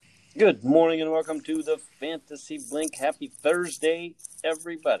Good morning and welcome to the Fantasy Blink. Happy Thursday,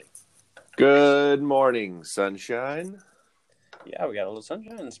 everybody. Good morning, sunshine. Yeah, we got a little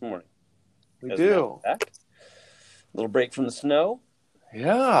sunshine this morning. We As a matter do. of fact. A little break from the snow.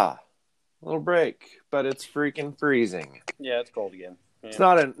 Yeah. A little break, but it's freaking freezing. Yeah, it's cold again. Yeah. It's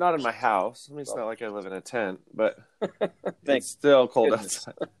not in my house. I mean, it's not like I live in a tent, but it's still cold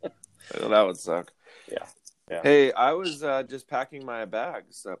outside. That would suck. Yeah. Hey, I was just packing my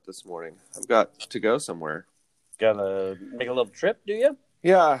bags up this morning. I've got to go somewhere. Gotta make a little trip, do you?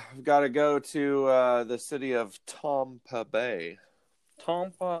 Yeah, I've got to go to the city of Tampa Bay.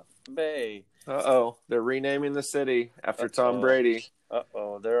 Tampa Bay. Uh-oh. They're renaming the city after Tom Brady.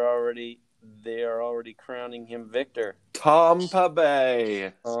 Uh-oh. They are already crowning him victor. Tampa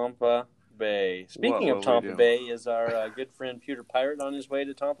Bay. Tampa Bay. Speaking of Tampa Bay, is our good friend Pewter Pirate on his way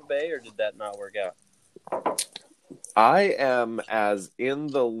to Tampa Bay, or did that not work out? I am as in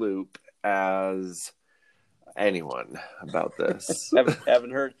the loop as anyone about this.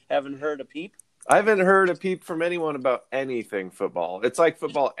 haven't heard a peep? I haven't heard a peep from anyone about anything football. It's like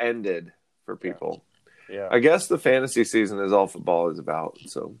football ended for people. Yeah. I guess the fantasy season is all football is about,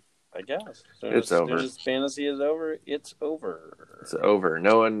 so I guess. It's over. As fantasy is over, it's over. It's over.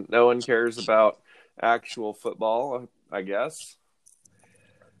 No one cares about actual football, I guess.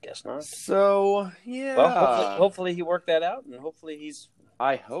 Guess not. So, yeah. Well, hopefully he worked that out, and hopefully he's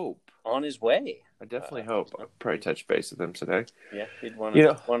I hope on his way. I definitely hope. I'll probably touch base with him today. Yeah, he'd want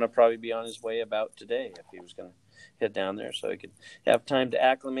to probably be on his way about today if he was going to head down there so he could have time to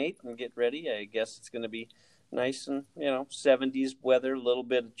acclimate and get ready. I guess it's going to be nice and, 70s weather, a little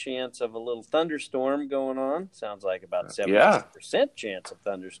bit of chance of a little thunderstorm going on. Sounds like about 70% chance of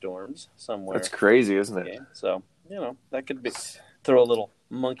thunderstorms somewhere. That's crazy, isn't it? Okay. So, that could be throw a little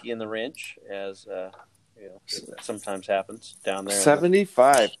monkey in the wrench as it sometimes happens down there.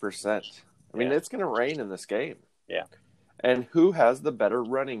 75%. I mean, it's going to rain in this game. Yeah. And who has the better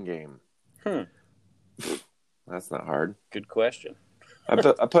running game? That's not hard. Good question. I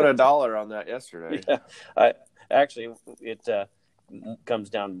put $1 on that yesterday. Yeah. It comes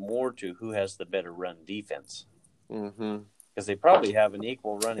down more to who has the better run defense. Mm-hmm. Because they probably have an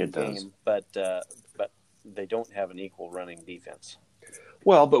equal running game, but they don't have an equal running defense.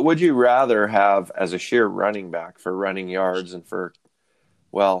 Well, but would you rather have as a sheer running back for running yards and for,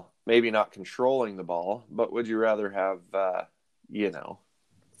 maybe not controlling the ball, but would you rather have,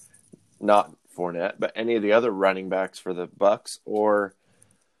 not Fournette, but any of the other running backs for the Bucs or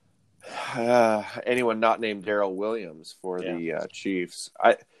anyone not named Darrell Williams for the Chiefs?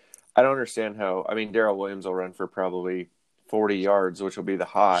 I don't understand how. I mean, Darrell Williams will run for probably 40 yards, which will be the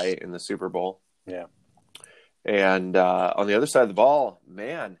high in the Super Bowl. Yeah. And on the other side of the ball,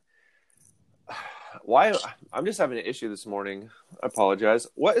 man, why? I'm just having an issue this morning. I apologize.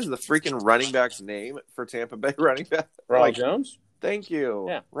 What is the freaking running back's name for Tampa Bay running back? Ronald Jones? Thank you.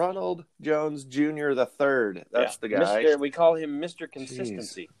 Yeah. Ronald Jones Jr. the third. That's the guy. We call him Mr.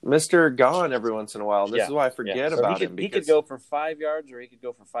 Consistency. Jeez. Mr. Gone every once in a while. This is why I forget about him. He could go for 5 yards or he could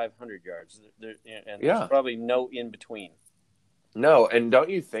go for 500 yards. There's probably no in between. No, and don't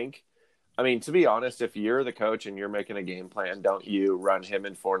you think, I mean, to be honest, if you're the coach and you're making a game plan, don't you run him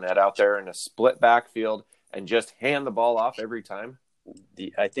and Fournette out there in a split backfield and just hand the ball off every time?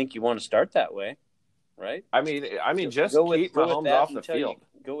 I think you want to start that way. Right? I mean, just keep Mahomes off the field.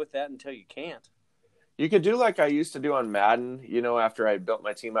 Go with that until you can't. You could do like I used to do on Madden. After I built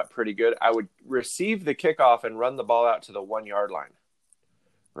my team up pretty good, I would receive the kickoff and run the ball out to the 1 yard line,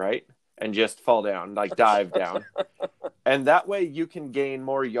 right? And just fall down, like dive down. And that way you can gain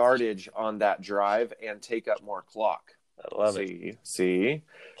more yardage on that drive and take up more clock. I love it. See?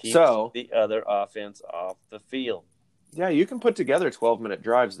 Keep the other offense off the field. Yeah, you can put together 12-minute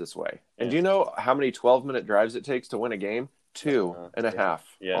drives this way. And do you know how many 12-minute drives it takes to win a game? 2.5.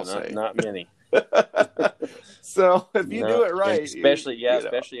 Yeah, not many. So if you do it right, especially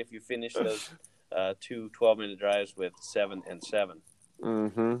if you finish those 2 12-minute drives with 7 and 7.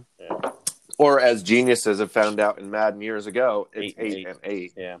 Mm-hmm. Yeah. Or as geniuses have found out in Madden years ago, it's 8 and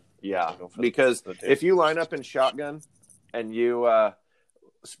 8. Yeah. Because if you line up in shotgun and you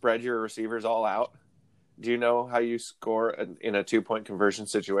spread your receivers all out, do you know how you score in a 2-point conversion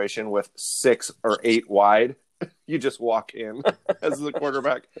situation with 6 or 8 wide? You just walk in as the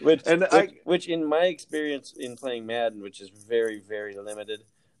quarterback. Which in my experience in playing Madden, which is very, very limited,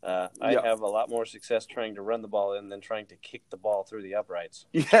 I have a lot more success trying to run the ball in than trying to kick the ball through the uprights.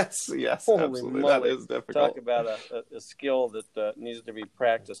 Yes, Holy absolutely. Moly. That is difficult. Talk about a skill that needs to be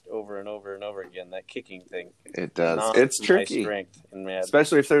practiced over and over and over again. That kicking thing. It does. It's tricky. Strength in Madden.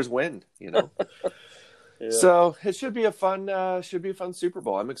 Especially if there's wind, Yeah. So it should be a fun Super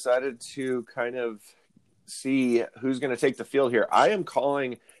Bowl. I'm excited to kind of see who's going to take the field here. I am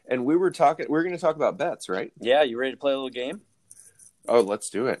calling, and we're going to talk about bets, right? Yeah, you ready to play a little game? Oh, let's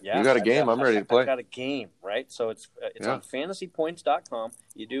do it. Yeah, you got a game. I'm ready to play. I've got a game, right? So it's on fantasypoints.com.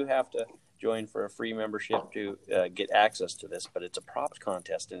 You do have to join for a free membership to get access to this, but it's a props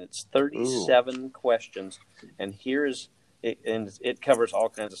contest, and it's 37 questions. And it covers all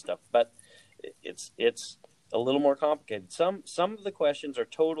kinds of stuff, but it's a little more complicated. Some of the questions are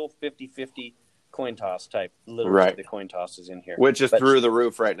total 50-50 coin toss type. Literally, right. The coin toss is in here, which is through the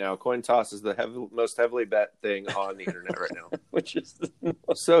roof right now. Coin toss is the most heavily bet thing on the internet right now. Which is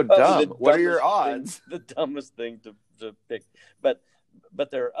so dumb. What are your odds? The dumbest thing to pick. But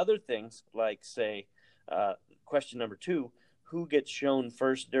there are other things like, say, question number 2: who gets shown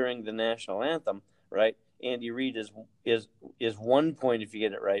first during the national anthem? Right. Andy Reid is 1 point if you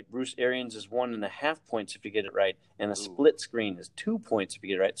get it right. Bruce Arians is 1.5 points if you get it right, and a split screen is 2 points if you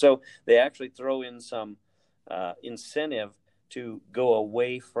get it right. So they actually throw in some incentive to go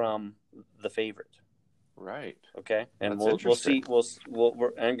away from the favorite. Right. Okay. And we'll see.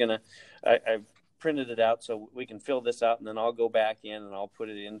 I printed it out so we can fill this out, and then I'll go back in and I'll put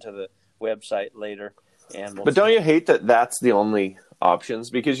it into the website later. But don't you hate that that's the only options,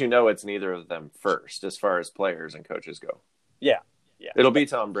 because it's neither of them first as far as players and coaches go? Yeah. It'll be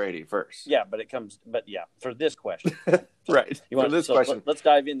Tom Brady first. Yeah, for this question. Right. Question. Let's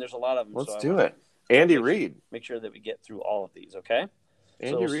dive in. There's a lot of them. Let's do it. Andy Reid. Make sure that we get through all of these, okay?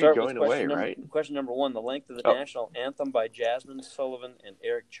 Andy Reid going away, right? Question number 1, the length of the national anthem by Jasmine Sullivan and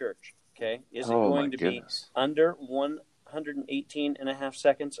Eric Church, okay? Is it going to be under 118.5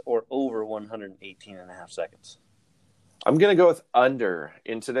 seconds or over 118.5 seconds? I'm going to go with under.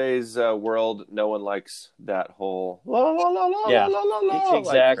 In today's world, no one likes that whole la la la la la la la.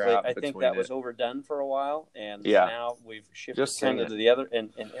 Exactly. I think that was overdone for a while, and now we've shifted kind of to the other.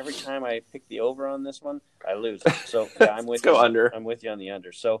 And every time I pick the over on this one, I lose. So I'm with you. Go under. I'm with you on the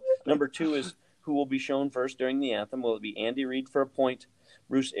under. So number 2 is who will be shown first during the anthem. Will it be Andy Reid for a point,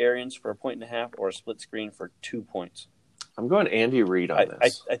 Bruce Arians for 1.5, or a split screen for 2 points? I'm going Andy Reid on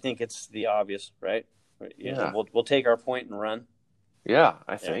this. I think it's the obvious, right? Yeah. We'll take our point and run. Yeah,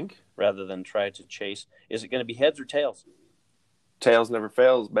 I think. Rather than try to chase. Is it going to be heads or tails? Tails never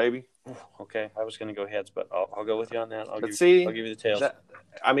fails, baby. Okay, I was going to go heads, but I'll go with you on that. I'll give you the tails.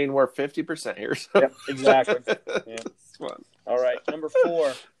 We're 50% here. So. Yep, exactly. Yeah. All right, number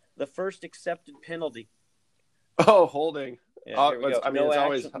 4, the first accepted penalty. Oh, holding. Yeah, here we go.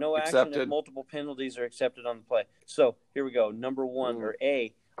 No action if multiple penalties are accepted on the play. So here we go. Number 1, or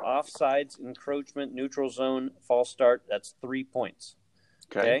A, offsides, encroachment, neutral zone, false start. That's 3 points.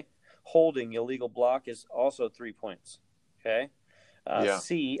 Okay. Holding, illegal block is also 3 points. Okay.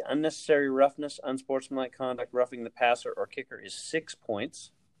 C, unnecessary roughness, unsportsmanlike conduct, roughing the passer or kicker is 6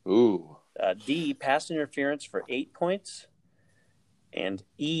 points. Ooh. D, pass interference for 8 points. And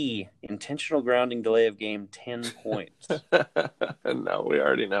E, intentional grounding, delay of game, 10 points. No, we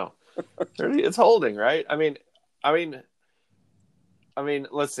already know. It's holding, right? I mean,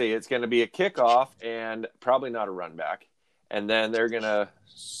 let's see. It's going to be a kickoff and probably not a run back. And then they're going to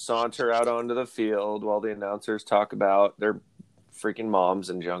saunter out onto the field while the announcers talk about their freaking moms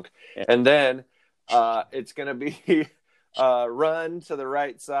and junk. Yeah. And then it's going to be run to the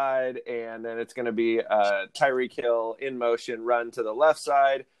right side, and then it's going to be Tyreek Hill in motion, run to the left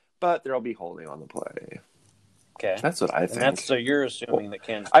side, but there'll be holding on the play. Okay. That's what I think. So you're assuming that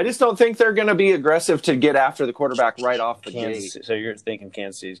Kansas... I just don't think they're going to be aggressive to get after the quarterback right off the gate. So you're thinking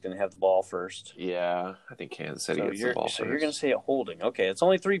Kansas City's going to have the ball first? Yeah, I think Kansas City gets the ball first. So you're going to say a holding. Okay, it's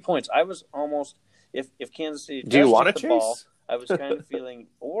only 3 points. I was almost... If Kansas City... Do you want to chase? Ball, I was kind of feeling...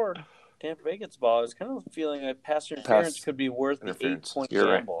 Or Tampa Bay gets the ball. I was kind of feeling that pass interference could be worth the 8-point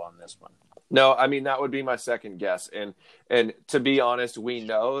gamble on this one. No, I mean, that would be my second guess. And to be honest, we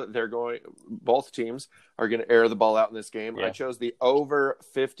know both teams are going to air the ball out in this game. Yeah. I chose the over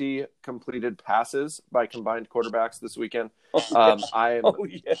 50 completed passes by combined quarterbacks this weekend. I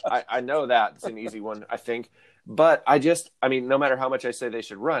know that's an easy one, I think. But no matter how much I say they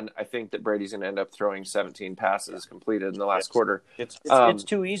should run, I think that Brady's going to end up throwing 17 passes completed in the last quarter. It's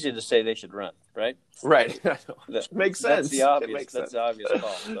too easy to say they should run, right? Right. Makes sense. That's the obvious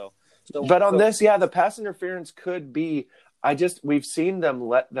call. But on this, the pass interference could be. We've seen them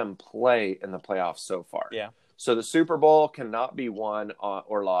let them play in the playoffs so far. Yeah. So the Super Bowl cannot be won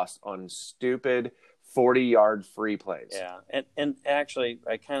or lost on stupid 40-yard free plays. Yeah, and actually,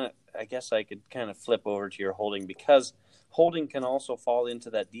 I guess I could kind of flip over to your holding, because holding can also fall into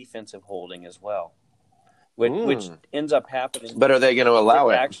that defensive holding as well, which ends up happening. But are they going to allow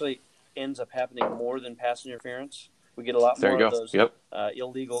it? Actually, ends up happening more than pass interference. We get a lot more of those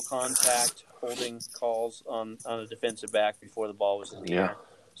illegal contact holding calls on a defensive back before the ball was in the air.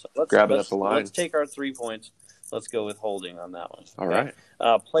 So let's take our 3 points. Let's go with holding on that one. All right.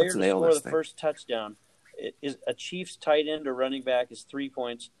 Player to score the first touchdown. Is a Chiefs tight end or running back is 3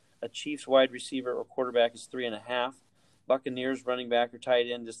 points. A Chiefs wide receiver or quarterback is 3.5. Buccaneers running back or tight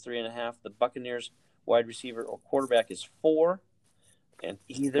end is 3.5. The Buccaneers wide receiver or quarterback is 4. And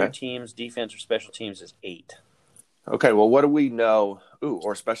either team's defense or special teams is 8. Okay, well, what do we know?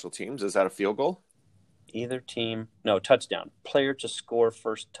 Or special teams. Is that a field goal? Either team. No, touchdown. Player to score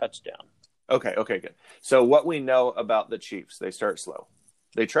first touchdown. Okay, good. So what we know about the Chiefs, they start slow.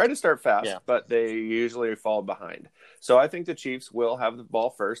 They try to start fast, but they usually fall behind. So I think the Chiefs will have the ball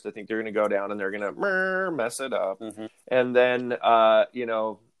first. I think they're going to go down and they're going to mess it up. Mm-hmm. And then, I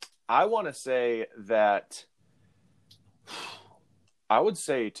want to say that I would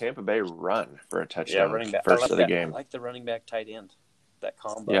say Tampa Bay run for a touchdown first of the game. I like the running back tight end. That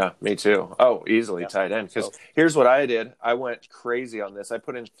combo. Yeah, me too. Oh, easily tight end. Because here's what I did. I went crazy on this. I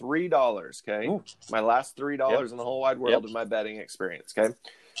put in $3, okay? Ooh. My last $3 in the whole wide world of my betting experience, okay?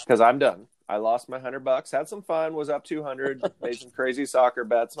 Because I'm done. I lost my $100, had some fun, was up 200, made some crazy soccer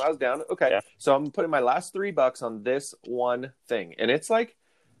bets. I was down. Okay, so I'm putting my last $3 on this one thing. And it's like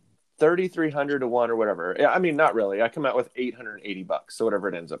 3,300 to 1 or whatever. I mean, not really. I come out with $880, so whatever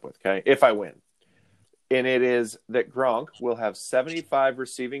it ends up with, okay? If I win. And it is that Gronk will have 75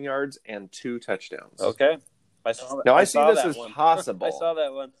 receiving yards and 2 touchdowns. Okay. I saw that. Now, I see this as possible. I saw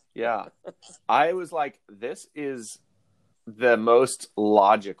that one. Yeah. I was like, this is the most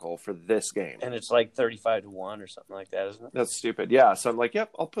logical for this game. And it's like 35 to 1 or something like that, isn't it? That's stupid. Yeah. So I'm like,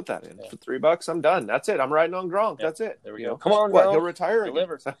 yep, I'll put that in. For $3, I'm done. That's it. I'm riding on Gronk. That's it. There we go. Come on, Gronk. He'll retire.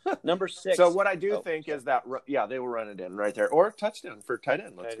 Deliver. Number 6. So what I do think is that, they will run it in right there. Or touchdown for tight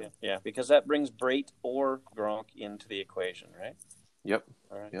end. Yeah, because that brings Brate or Gronk into the equation, right? Yep.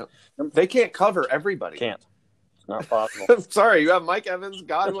 All right. Yep. They can't cover everybody. Can't. It's not possible. Sorry, you have Mike Evans,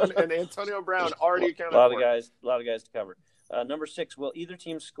 Godwin, and Antonio Brown already accounted for. A lot of guys to cover. Number 6, will either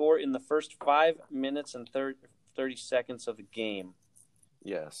team score in the first 5 minutes and 30 seconds of the game?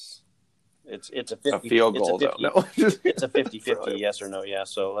 Yes. It's a 50, field goal, it's a 50, no. It's a 50-50, yes or no, yeah.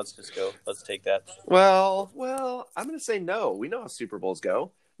 So let's just go. Let's take that. Well, I'm going to say no. We know how Super Bowls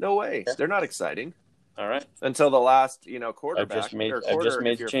go. No way. They're not exciting. All right. Until the last, quarterback. I've just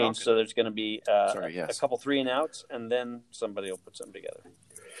made the change, so there's going to be a couple 3 and outs, and then somebody will put something together.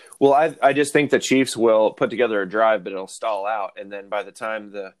 Well, I just think the Chiefs will put together a drive, but it'll stall out, and then by the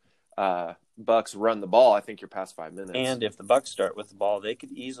time the Bucs run the ball, I think you're past 5 minutes. And if the Bucs start with the ball, they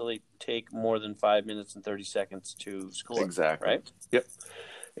could easily take more than 5 minutes and 30 seconds to score. Exactly. Right? Yep.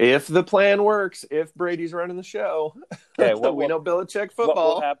 If the plan works, if Brady's running the show, okay, we know Belichick football.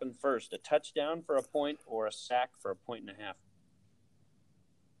 What will happen first? A touchdown for a point or a sack for a 1.5?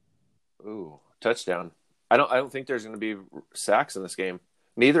 Ooh, touchdown. I don't think there's going to be sacks in this game.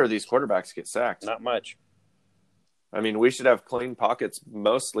 Neither of these quarterbacks get sacked. Not much. I mean, we should have clean pockets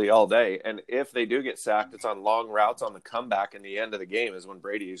mostly all day. And if they do get sacked, it's on long routes on the comeback in the end of the game is when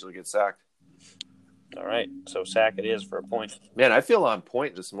Brady usually gets sacked. All right. So sack it is for a point. Man, I feel on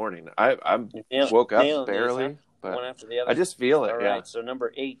point this morning. I woke up barely, but one after the other. I just feel it. All right. So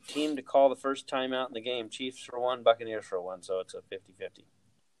number 8, team to call the first timeout in the game. Chiefs for 1, Buccaneers for 1. So it's a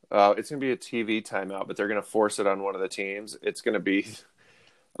 50-50. It's going to be a TV timeout, but they're going to force it on one of the teams. It's going to be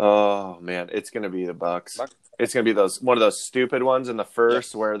oh man, it's going to be the Bucs. It's going to be one of those stupid ones in the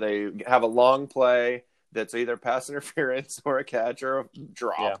first where they have a long play that's either pass interference or a catch or a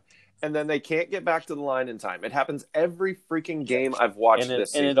drop. Yeah. And then they can't get back to the line in time. It happens every freaking game I've watched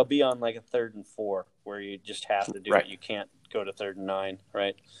this season. And it'll be on like a 3rd and 4 where you just have to do it. You can't go to 3rd and 9,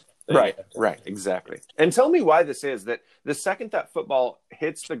 right? Right, exactly. And tell me why this is, that the second that football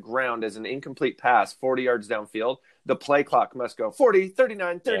hits the ground as an incomplete pass 40 yards downfield, the play clock must go 40,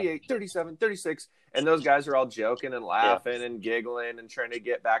 39, 38, 37, 36, and those guys are all joking and laughing and giggling and trying to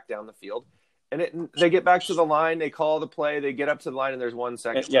get back down the field. And they get back to the line, they call the play, they get up to the line, and there's 1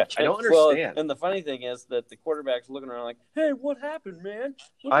 second. I don't understand. And the funny thing is that the quarterback's looking around like, hey, what happened, man?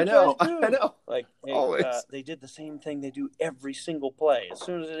 I know. Like, hey, they did the same thing they do every single play. As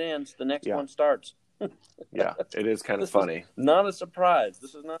soon as it ends, the next one starts. Yeah, it is kind of funny. Not a surprise.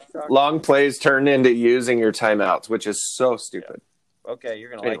 This is not shocking. Long plays turn into using your timeouts, which is so stupid. Yeah. Okay, you're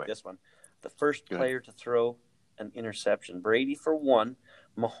going to like this one. The first player to throw an interception. Brady for 1.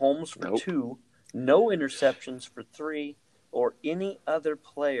 Mahomes for 2, no interceptions for 3, or any other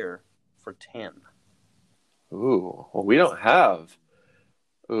player for 10. Ooh, well, we don't have.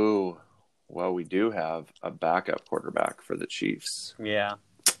 Well, we do have a backup quarterback for the Chiefs. Yeah.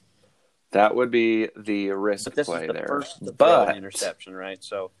 That would be the risk play there. First to throw an interception, right?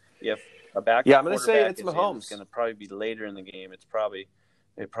 So if a backup I'm going to say it's Mahomes. It's going to probably be later in the game. It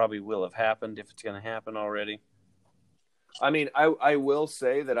probably will have happened if it's going to happen already. I mean, I will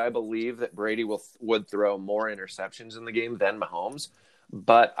say that I believe that Brady would throw more interceptions in the game than Mahomes,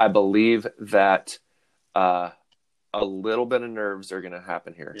 but I believe that a little bit of nerves are going to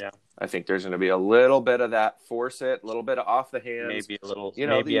happen here. Yeah. I think there's going to be a little bit of that force it, a little bit of off the hands. Maybe a little,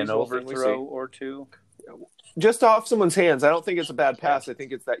 maybe an overthrow or two. Just off someone's hands. I don't think it's a bad pass. I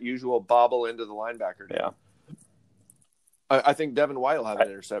think it's that usual bobble into the linebacker. Yeah. I think Devin White will have an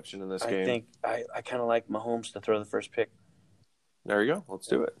interception in this game. I think I kind of like Mahomes to throw the first pick. There you go. Let's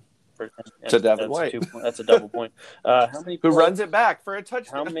do it. To Devin White. That's a double point. Who runs it back for a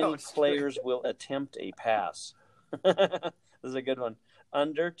touchdown? How many players will attempt a pass? This is a good one.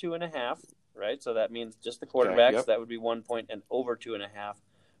 Under 2.5, right? So that means just the quarterbacks. Okay, yep. That would be 1 point, and over 2.5,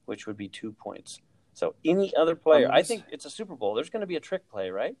 which would be 2 points. So any other player, I think it's a Super Bowl. There's going to be a trick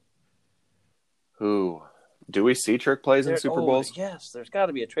play, right? Who? Do we see trick plays in Super Bowls? Yes, there's got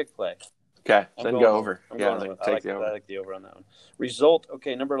to be a trick play. Okay, then go over. I like the over on that one. Result,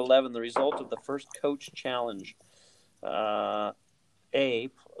 okay, number 11, the result of the first coach challenge. A,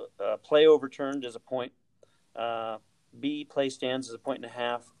 play overturned is a point. B, play stands is a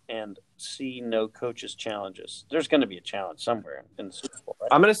 1.5. And C, no coaches challenges. There's going to be a challenge somewhere in the Super Bowl, right?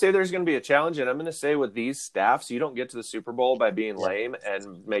 I'm going to say there's going to be a challenge, and I'm going to say with these staffs, you don't get to the Super Bowl by being lame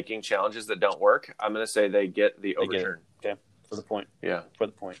and making challenges that don't work. I'm going to say they get the overturn. Okay, for the point. Yeah. For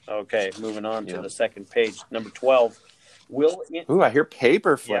the point. Okay, moving on to the second page. Number 12. Ooh, I hear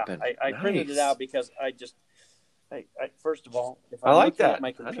paper flipping. Yeah, I printed it out because first of all, if I'm looking at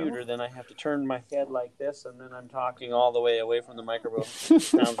my computer, then I have to turn my head like this, and then I'm talking all the way away from the microphone.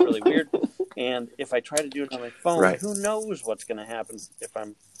 Sounds really weird. And if I try to do it on my phone, who knows what's going to happen if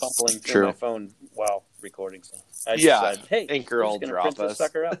I'm fumbling through my phone while recording. So I decided, hey, Anchor will drop this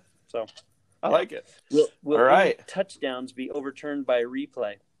sucker up. So I like it. Will all right. Touchdowns be overturned by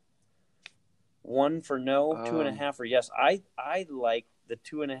replay? 1 for no, 2.5 for yes. I like the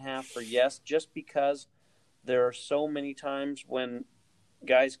 2.5 for yes, just because there are so many times when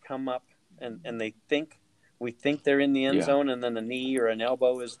guys come up and we think they're in the end zone, and then a knee or an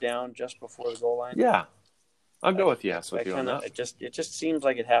elbow is down just before the goal line. Yeah, I'll go with yes with you on that. It just seems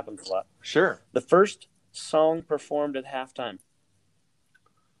like it happens a lot. Sure. The first song performed at halftime.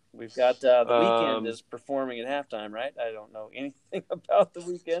 We've got The Weeknd is performing at halftime, right? I don't know anything about The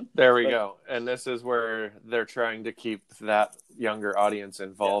Weeknd. There we go. And this is where they're trying to keep that younger audience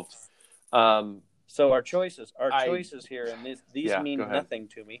involved. Yeah. So our choices here, and these mean nothing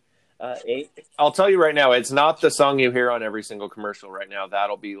to me. I'll tell you right now, it's not the song you hear on every single commercial right now.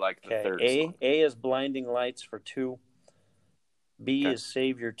 That'll be like the third song. A is Blinding Lights for 2. B is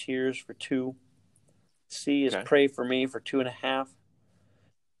Save Your Tears for 2. C is Pray for Me for 2.5.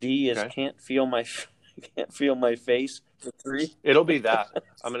 D is Can't Feel My Face for 3. It'll be that.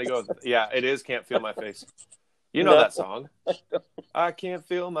 I'm gonna go. It is Can't Feel My Face. You know that song. I can't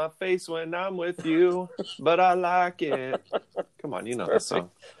feel my face when I'm with you, but I like it. Come on, you know that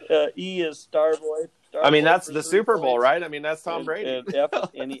song. E is Starboy. I mean, that's the Super Bowl, right? I mean, that's Tom Brady. And F is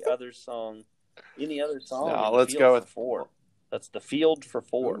any other song. No, let's go with 4. That's The Field for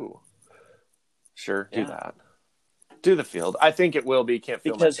 4. Ooh. Sure, do that. Do The Field. I think it will be Can't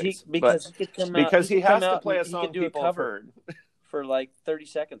Feel My Face. Because he could come out. Because he has to play a song people have heard. For like 30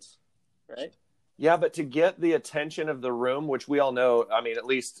 seconds, right? Yeah, but to get the attention of the room, which we all know, I mean, at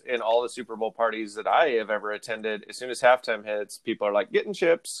least in all the Super Bowl parties that I have ever attended, as soon as halftime hits, people are like getting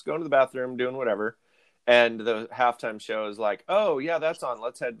chips, going to the bathroom, doing whatever. And the halftime show is like, oh, yeah, that's on.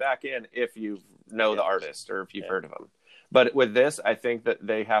 Let's head back in if you know the artist or if you've heard of them. But with this, I think that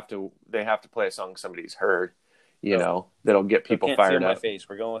they have to play a song somebody's heard, you know, that'll get people fired up. My face.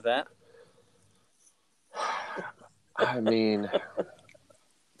 We're going with that? I mean...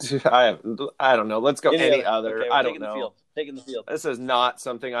 I don't know. Let's go any other. Okay, I don't know. Taking the field. This is not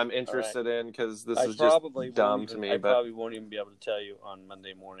something I'm interested in because this is just dumb to me. I probably won't even be able to tell you on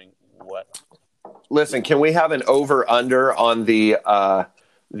Monday morning what. Listen, can we have an over/under on the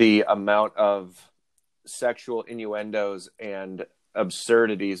amount of sexual innuendos and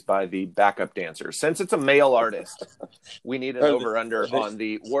absurdities by the backup dancers? Since it's a male artist, we need an over/under on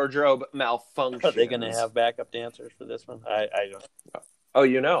the wardrobe malfunctions. Are they going to have backup dancers for this one? I don't. Oh,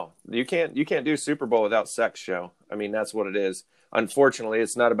 you can't do Super Bowl without sex show. I mean, that's what it is. Unfortunately,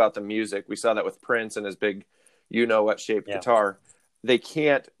 it's not about the music. We saw that with Prince and his big, shaped guitar. They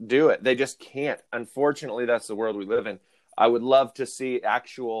can't do it. They just can't. Unfortunately, that's the world we live in. I would love to see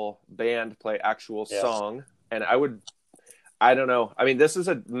actual band play actual song, and I don't know. I mean, this is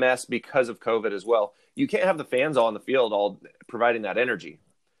a mess because of COVID as well. You can't have the fans all in the field all providing that energy.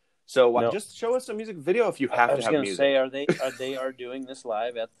 So just show us a music video if you have to have music. I was going to say, they are doing this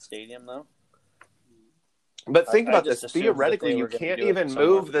live at the stadium though? But think about this. Theoretically, you can't even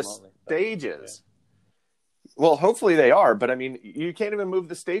move the stages. Yeah. Well, hopefully they are, but I mean, you can't even move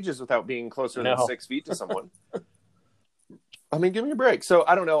the stages without being closer than 6 feet to someone. I mean, give me a break. So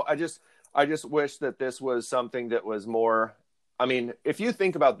I don't know. I just wish that this was something that was more. I mean, if you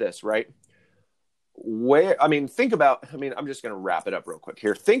think about this, right? I'm just going to wrap it up real quick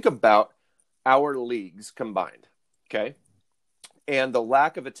here. Think about our leagues combined, okay? And the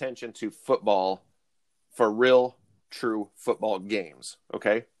lack of attention to football for real, true football games,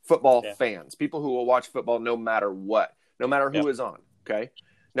 okay? Football fans, people who will watch football no matter what, no matter who is on, okay?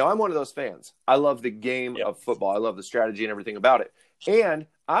 Now, I'm one of those fans. I love the game of football. I love the strategy and everything about it. And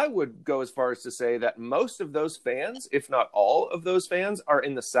I would go as far as to say that most of those fans, if not all of those fans, are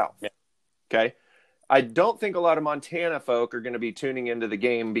in the South, okay? I don't think a lot of Montana folk are going to be tuning into the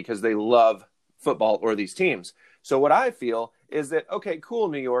game because they love football or these teams. So what I feel is that, okay, cool,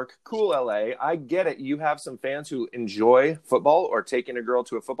 New York, cool, LA. I get it. You have some fans who enjoy football or taking a girl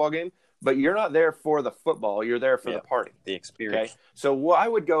to a football game, but you're not there for the football. You're there for the party. The experience. Okay? So I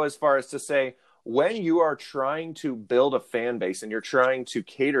would go as far as to say, when you are trying to build a fan base and you're trying to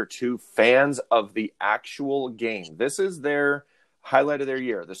cater to fans of the actual game, this is their highlight of their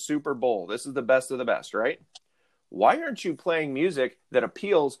year, the Super Bowl. This is the best of the best, right? Why aren't you playing music that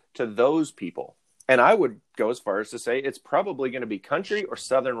appeals to those people? And I would go as far as to say it's probably going to be country or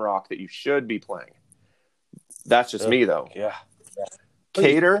southern rock that you should be playing. That's just me, though. Yeah.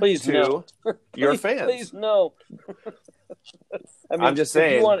 Cater please to no. your fans. Please no. I mean, I'm just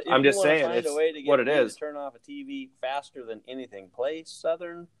saying. I'm just saying it's what it is. To turn off a TV faster than anything. Play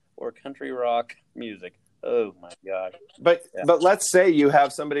southern or country rock music. Oh my God! But let's say you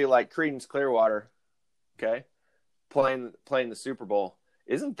have somebody like Creedence Clearwater, okay, playing the Super Bowl.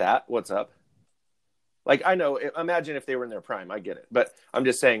 Isn't that what's up? Like, I know. Imagine if they were in their prime. I get it, but I'm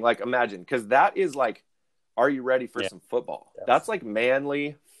just saying. Like, imagine, because that is like, are you ready for some football? Yeah. That's like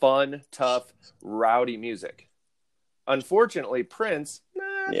manly, fun, tough, rowdy music. Unfortunately, Prince,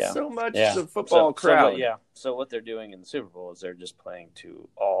 not so much the football crowd. So what they're doing in the Super Bowl is they're just playing to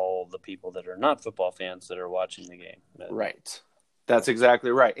all the people that are not football fans that are watching the game. Right. That's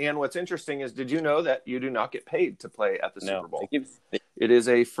exactly right. And what's interesting is, did you know that you do not get paid to play at the Super Bowl? It is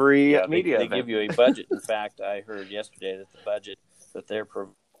a free media event. They give you a budget. In fact, I heard yesterday that the budget that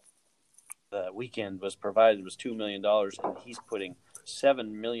the weekend was provided was $2 million, and he's putting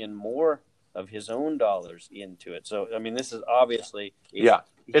 $7 million more of his own dollars into it. So, I mean, this is obviously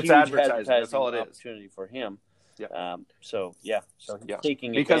it's advertising. That's all it is. Opportunity for him. Yeah. So he's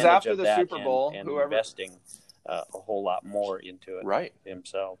taking because advantage after of the that Super Bowl, and investing a whole lot more into it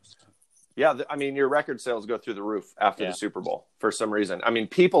himself. Yeah, I mean, your record sales go through the roof after the Super Bowl for some reason. I mean,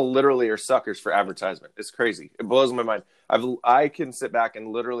 people literally are suckers for advertisement. It's crazy. It blows my mind. I can sit back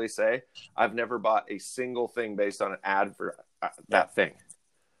and literally say I've never bought a single thing based on an ad for that thing.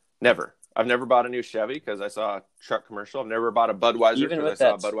 Never. I've never bought a new Chevy because I saw a truck commercial. I've never bought a Budweiser because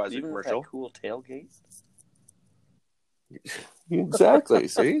I saw a Budweiser commercial. With that cool tailgate. Exactly.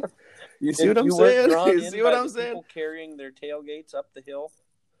 See? You see what I'm saying? You see what I'm saying? People carrying their tailgates up the hill.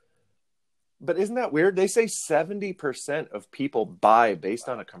 But isn't that weird? They say 70% of people buy based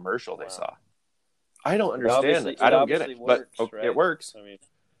on a commercial they saw. I don't understand it. I don't get it. But it works. I mean,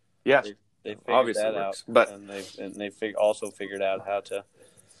 they figured obviously that out. But and they also figured out how to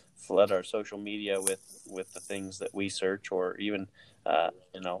flood our social media with the things that we search, or even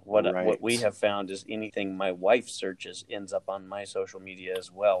what we have found is anything my wife searches ends up on my social media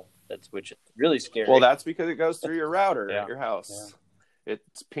as well. Which is really scary. Well, that's because it goes through your router at your house. Yeah.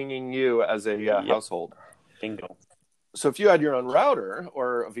 It's pinging you as a household. Bingo. So if you had your own router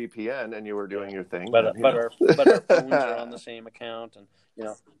or a VPN and you were doing your thing, but our phones are on the same account, and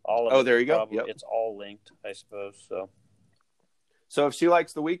all of there you go. Yep. It's all linked, I suppose. So if she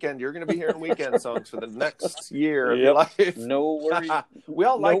likes The Weeknd, you're going to be hearing Weeknd songs for the next year of your life. No worries. We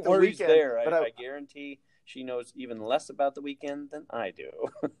all like The Weeknd. There. I guarantee she knows even less about The Weeknd than I do.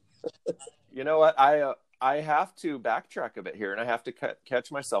 You know what? I have to backtrack a bit here, and I have to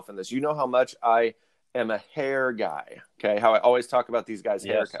catch myself in this. You know how much I am a hair guy, okay? How I always talk about these guys'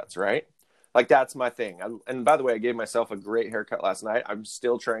 haircuts, right? Like, that's my thing. And by the way, I gave myself a great haircut last night. I'm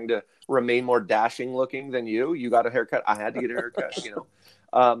still trying to remain more dashing looking than you. You got a haircut. I had to get a haircut,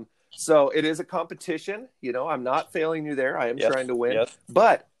 So it is a competition. I'm not failing you there. I am trying to win. Yes.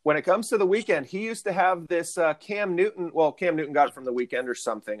 But when it comes to The Weeknd, he used to have this Cam Newton. Well, Cam Newton got it from The Weeknd or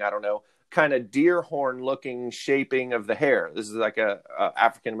something. I don't know. kind of deer horn looking shaping of the hair. This is like a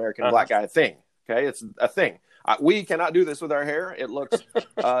African American black guy thing. Okay, it's a thing. We cannot do this with our hair. It looks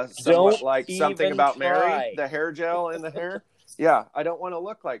somewhat like Something About Mary, the hair gel in the hair. Yeah, I don't want to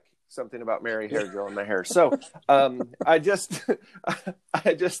look like Something About Mary hair gel in my hair. So I just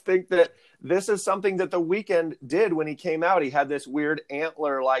think that this is something that The Weeknd did when he came out. He had this weird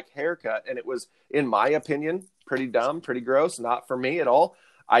antler-like haircut, and it was, in my opinion, pretty dumb, pretty gross. Not for me at all.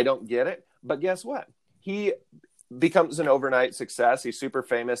 I don't get it. But guess what? He becomes an overnight success. He's super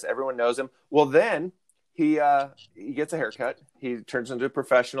famous. Everyone knows him. Well, then he gets a haircut. He turns into a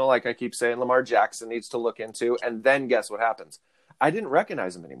professional, like I keep saying Lamar Jackson needs to look into. And then guess what happens? I didn't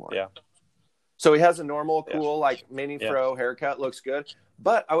recognize him anymore. Yeah. So he has a normal, cool, like mini fro haircut, looks good.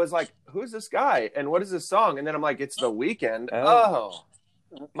 But I was like, who's this guy? And what is this song? And then I'm like, it's The Weeknd. Oh.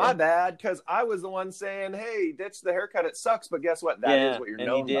 Okay. My bad, because I was the one saying, hey, ditch the haircut. It sucks. But guess what? That is what you're known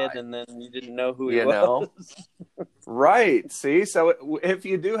by. And he did, and then you didn't know who he was. Right. See? So if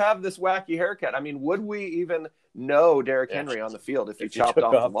you do have this wacky haircut, I mean, would we even know Derrick Henry on the field if he chopped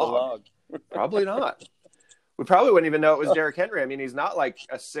off the log? Probably not. We probably wouldn't even know it was Derrick Henry. I mean, he's not like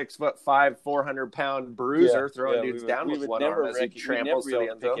a 6'5", 400-pound bruiser throwing dudes down with one arm as he tramples to the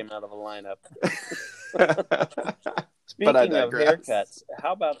end zone. Pick him out of a lineup. Speaking of haircuts,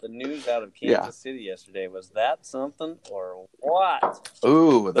 how about the news out of Kansas City yesterday? Was that something or what?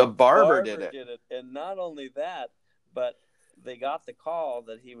 Ooh, the barber did it. And not only that, but they got the call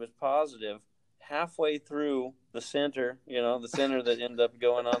that he was positive halfway through the center that ended up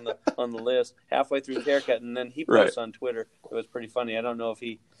going on the list, halfway through the haircut, and then he posts on Twitter. It was pretty funny. I don't know if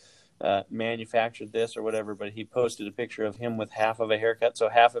he manufactured this or whatever, but he posted a picture of him with half of a haircut, so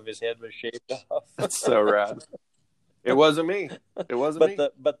half of his head was shaved off. That's so rad. It wasn't me. It wasn't me.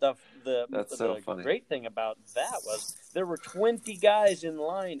 But the great thing about that was there were 20 guys in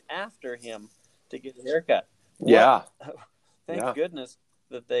line after him to get a haircut. Yeah. Thank goodness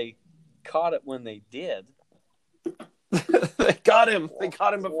that they caught it when they did. They got him. They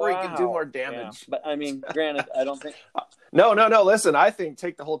caught him before he could do more damage. Yeah. But I mean, granted, I don't think. No. Listen, I think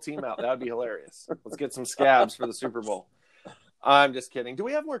take the whole team out. That would be hilarious. Let's get some scabs for the Super Bowl. I'm just kidding. Do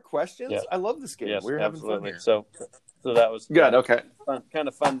we have more questions? Yeah. I love this game. Yes, we're having fun here. So that was good. Okay. Kind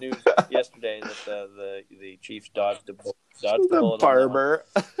of fun news yesterday that the Chiefs dodged the bullet. Barber.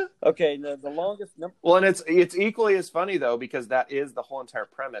 Okay. The longest number. Well, and it's equally as funny though because that is the whole entire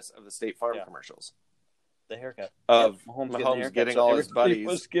premise of the State Farm commercials. The haircut of Mahomes getting all his buddies. He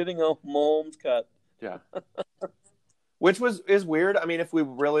was getting a Mahomes cut. Yeah. Which is weird. I mean, if we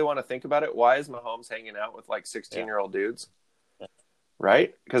really want to think about it, why is Mahomes hanging out with like 16-year-old dudes?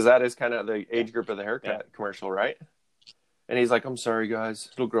 Right? Because that is kind of the age group of the haircut commercial, right? And he's like, I'm sorry, guys.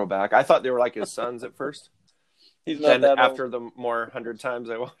 It'll grow back. I thought they were like his sons at first. He's not that after old. The more 100 times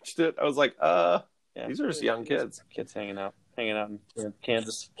I watched it, I was like, these are just young kids. Kids hanging out in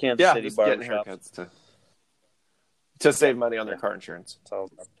Kansas City barbershops. To save money on their car insurance. So,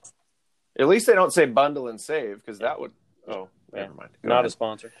 at least they don't say bundle and save because that would... Oh, never mind. Go ahead. A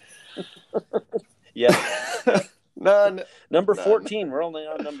sponsor. Yeah. None. Number 14. We're only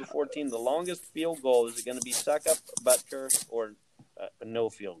on number 14. The longest field goal, is it going to be Succop, Butker, or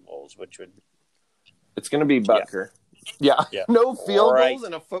no field goals, which would... It's going to be Butker. Yeah. No field goals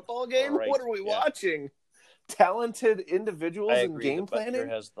in a football game? Right. What are we watching? Talented individuals in game planning? Butker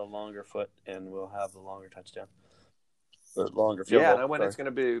has the longer foot and will have the longer touchdown. The longer field goal. Yeah, and I went it's going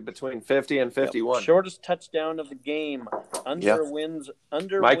to be between 50 and 51. Yep. Shortest touchdown of the game. Wins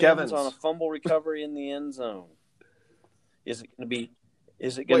Mike Evans on a fumble recovery in the end zone. Is it going to be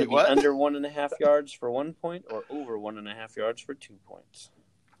under 1.5 yards for 1 point or over 1.5 yards for 2 points?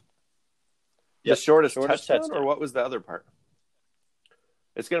 The shortest touchdown, or what was the other part?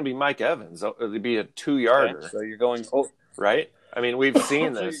 It's going to be Mike Evans. It'll be a 2-yarder. Okay, so you're going right? I mean, we've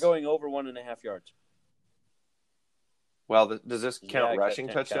seen so this. You're going over 1.5 yards. Well, does this count rushing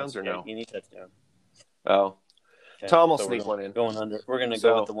touchdowns or no? Any touchdown. Oh. Okay. Tom will sneak one in. Going under. We're going to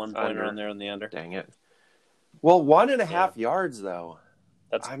go with the 1-pointer on there in the under. Dang it. Well, 1.5 yards, though.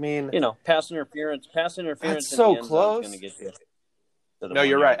 I mean... pass interference. That's in so the end close. Going to get you. No,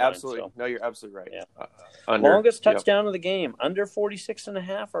 you're right. Absolutely. No, you're absolutely right. Yeah. Under. Longest touchdown of the game. Under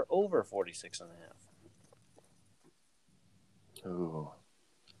 46.5 or over 46.5? Ooh.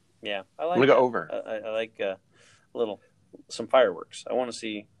 Yeah. I like I'm going to go over. I like some fireworks. I want to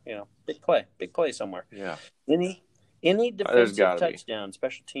see, big play somewhere. Yeah. Any defensive touchdown,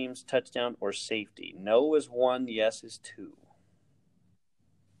 special teams touchdown, or safety. No is 1, yes is 2.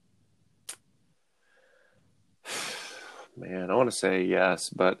 Man, I want to say yes,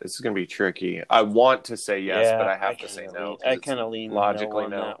 but it's going to be tricky. I want to say yes, but I have to say no. I kind of lean logically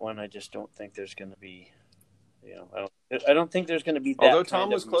no on that one. I just don't think there's going to be, I don't think there's going to be that. Although Tom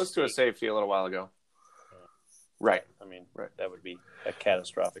was close to a safety a little while ago. Yeah. Right. I mean, that would be a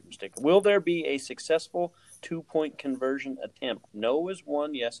catastrophic mistake. Will there be a successful 2-point conversion attempt? No is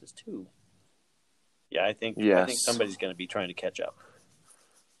 1, yes is 2. Yeah, I think somebody's going to be trying to catch up.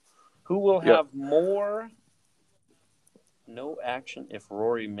 Who will have more no action if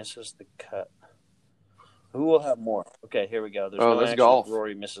Rory misses the cut? Who will have more? Okay, here we go. There's no action if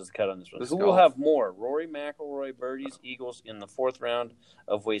Rory misses the cut on this one. Who will have more? Rory McIlroy birdies Eagles in the 4th round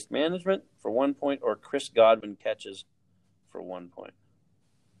of Waste Management for 1 point, or Chris Godwin catches for 1 point?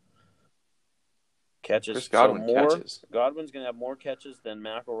 Catches. Chris Godwin catches. Godwin's going to have more catches than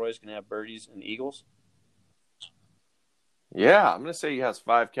McIlroy's going to have birdies and Eagles. Yeah, I'm going to say he has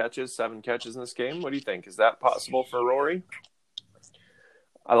 5 catches, 7 catches in this game. What do you think? Is that possible for Rory?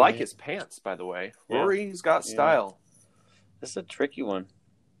 I like his pants, by the way. Yeah. Rory's got style. This is a tricky one.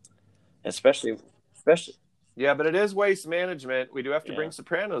 Especially. Yeah, but it is Waste Management. We do have to bring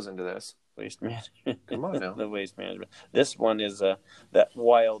Sopranos into this. Waste Management. Come on now. The Waste Management. This one is the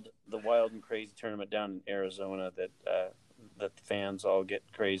wild and crazy tournament down in Arizona that the fans all get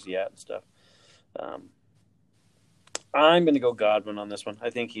crazy at and stuff. I'm going to go Godwin on this one. I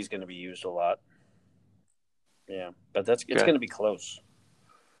think he's going to be used a lot. Yeah, but it's going to be close.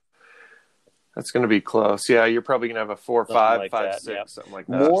 That's going to be close. Yeah, you're probably going to have a 4-5, 5-6, something like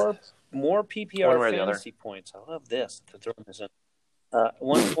that. More PPR fantasy points. I love this. To throw this in.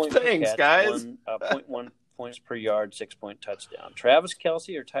 1 point Thanks, per catch, guys. 0.1 points per yard, 6-point touchdown. Travis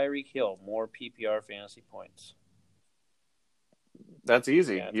Kelce or Tyreek Hill, more PPR fantasy points. That's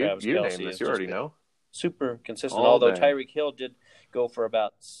easy. Yeah, you name this. You already know. Super consistent, although Tyreek Hill did go for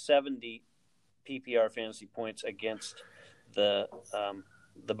about 70 PPR fantasy points against the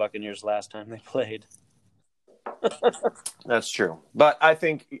Buccaneers last time they played. That's true. But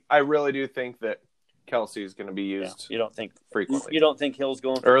I really do think that Kelce is going to be used. You don't think frequently? You don't think Hill's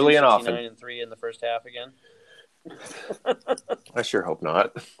going for early and often 9 and 3 in the first half again? I sure hope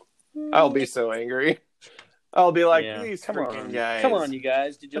not. I'll be so angry. I'll be like, these freaking guys. Come on, you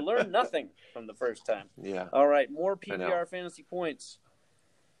guys. Did you learn nothing from the first time? Yeah. All right, more PPR fantasy points.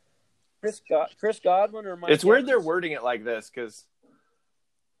 Chris Godwin or Mike It's weird they're wording it like this because...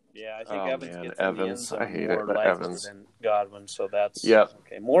 Yeah, I think Evans gets Evans. I hate it, but Evans than Godwin, so that's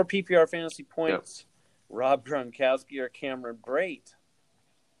okay. More PPR fantasy points. Rob Gronkowski or Cameron Brate.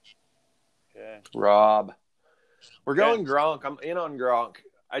 Okay. Rob. We're going Gronk. I'm in on Gronk.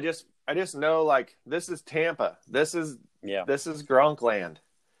 I just know, like, this is Tampa. This is Gronk land.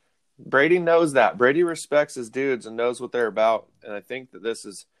 Brady knows that. Brady respects his dudes and knows what they're about. And I think that this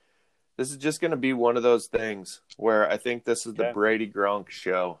is just going to be one of those things where I think this is the Brady Gronk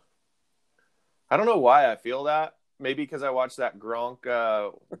show. I don't know why I feel that. Maybe because I watched that Gronk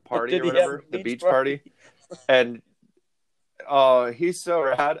party or whatever, the beach party. And he's so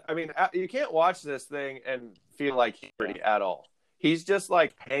rad. I mean, you can't watch this thing and feel like he's Brady at all. He's just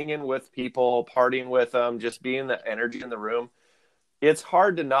like hanging with people, partying with them, just being the energy in the room. It's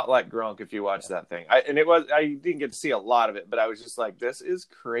hard to not like Gronk if you watch that thing. I didn't get to see a lot of it, but I was just like, this is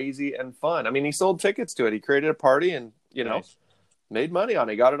crazy and fun. I mean, he sold tickets to it. He created a party and, made money on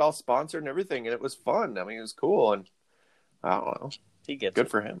it. He got it all sponsored and everything, and it was fun. I mean, it was cool, and I don't know. He gets Good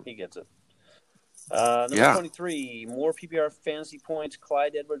it. for him. He gets it. Number 23, more PPR fantasy points,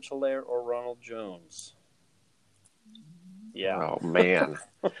 Clyde Edwards-Helaire or Ronald Jones? Yeah. Oh, man.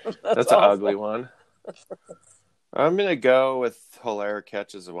 That's an ugly one. I'm going to go with Helaire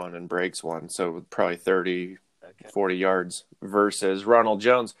catches one and breaks one, so probably 30, 40 yards versus Ronald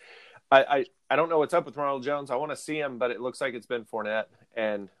Jones. I don't know what's up with Ronald Jones. I want to see him, but it looks like it's been Fournette,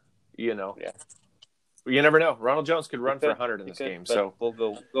 and, you never know. Ronald Jones could run for 100 in this game. So we'll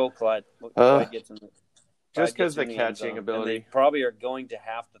go Clyde. Clyde gets in just because the catching ability. And they probably are going to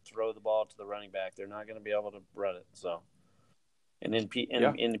have to throw the ball to the running back. They're not going to be able to run it, so. And in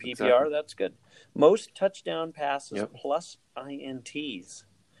the PPR, that's good. Most touchdown passes plus INTs.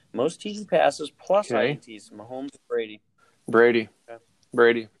 Most TD passes plus INTs. Mahomes, Brady. Brady.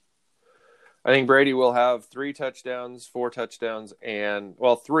 I think Brady will have 3 touchdowns, 4 touchdowns, and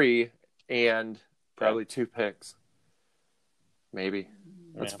 3 and probably 2 picks. Maybe.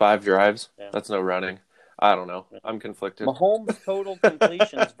 That's 5 drives. Yeah. That's no running. I don't know. I'm conflicted. Mahomes total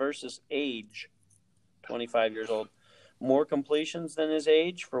completions versus age. 25 years old. More completions than his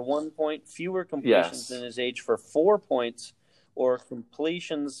age for 1 point, fewer completions than his age for 4 points, or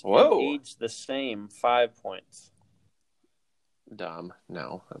completions and age the same, 5 points. Dumb.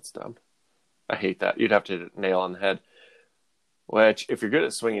 No, that's dumb. I hate that. You'd have to nail on the head. Which, if you're good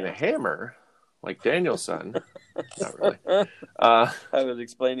at swinging a hammer, like Daniel's son, not really. I was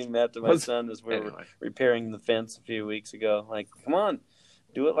explaining that to my son as we were repairing the fence a few weeks ago. Like, come on,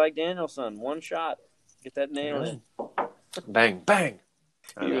 do it like Daniel's son. One shot, get that nail in. Bang, bang.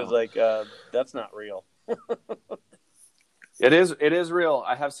 He was like, "That's not real." It is real.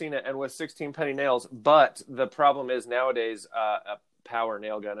 I have seen it, and with 16 penny nails. But the problem is nowadays, a power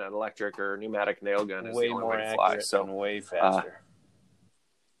nail gun, an electric or pneumatic nail gun, is way the only more way to fly. accurate and way faster.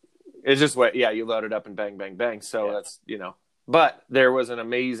 It's just you load it up and bang, bang, bang. So that's But there was an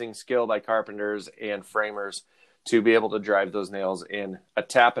amazing skill by carpenters and framers to be able to drive those nails in a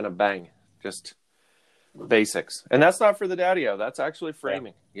tap and a bang, just basics. And that's not for the daddy-o. That's actually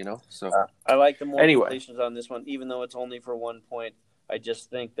framing, So I like the more completions on this one, even though it's only for 1 point. I just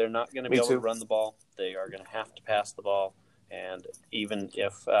think they're not going to be able to run the ball. They are going to have to pass the ball. And even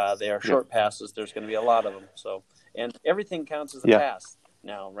if they are short passes, there's going to be a lot of them. So, and everything counts as a pass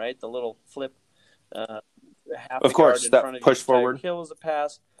now, right? The little flip, half of course, in that front of push you, forward kill is a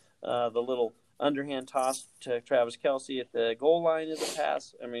pass. The little underhand toss to Travis Kelce at the goal line is a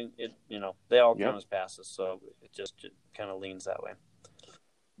pass. I mean, they all count as passes, so it just kind of leans that way.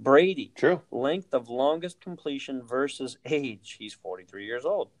 Brady, length of longest completion versus age. He's 43 years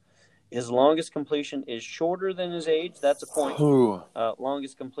old. His longest completion is shorter than his age. That's a point.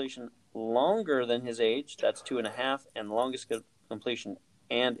 Longest completion longer than his age. That's 2.5. And longest completion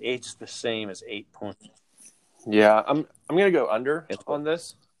and age is the same as 8 points. Yeah, I'm going to go under on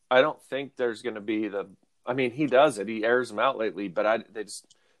this. I don't think there's going to be he does it. He airs them out lately, but they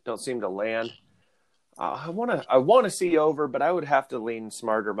just don't seem to land. I want to see over, but I would have to lean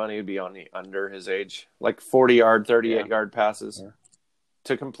smarter money to be on the under his age, like 40-yard, 38-yard passes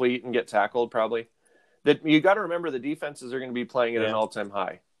to complete and get tackled. Probably that you got to remember the defenses are going to be playing at an all-time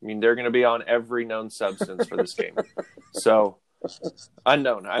high. I mean, they're going to be on every known substance for this game. So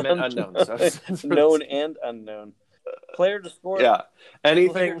unknown. I meant unknown substance. Known and unknown. Player to score.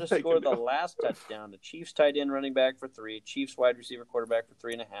 Anything to score the last touchdown. The Chiefs tight end running back for 3. Chiefs wide receiver quarterback for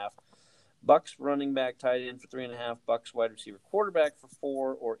 3.5. Bucks running back tight end for 3.5. Bucks wide receiver quarterback for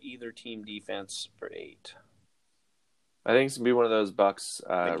 4, or either team defense for 8. I think it's gonna be one of those Bucks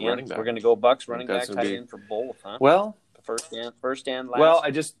running back. We're gonna go Bucks running back tight end for both, huh? Well, the first and last. Well,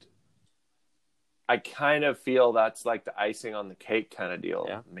 I kind of feel that's like the icing on the cake kind of deal.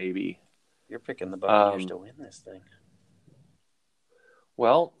 Yeah. Maybe. You're picking the Buccaneers to win this thing.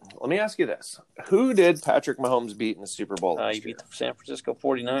 Well, let me ask you this. Who did Patrick Mahomes beat in the Super Bowl last year? He beat the San Francisco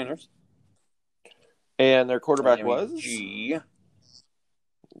 49ers. And their quarterback was? G.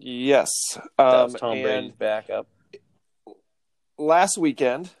 Yes. That was Tom Brady's backup. Last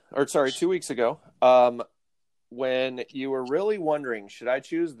weekend, 2 weeks ago, when you were really wondering, should I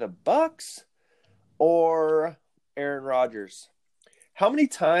choose the Bucks or Aaron Rodgers? How many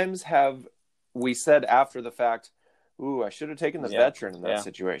times have we said after the fact, ooh, I should have taken the veteran in that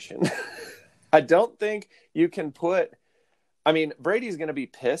situation? I don't think you can put – Brady's going to be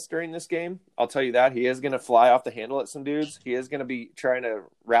pissed during this game. I'll tell you that. He is going to fly off the handle at some dudes. He is going to be trying to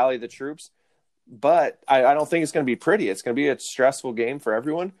rally the troops. But I don't think it's going to be pretty. It's going to be a stressful game for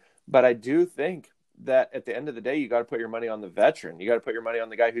everyone. But I do think that at the end of the day, you got to put your money on the veteran. You got to put your money on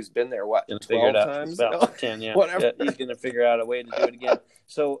the guy who's been there, 12 times? About 10, yeah. Whatever. Yeah, he's going to figure out a way to do it again.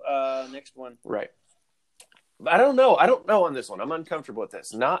 So, next one. Right. I don't know. On this one. I'm uncomfortable with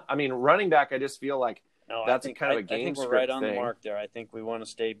this. Running back, I just feel like that's kind of a game script thing. I think we're right on the mark there. I think we want to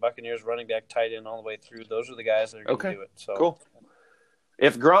stay Buccaneers running back tight end all the way through. Those are the guys that are going to do it. So. Cool.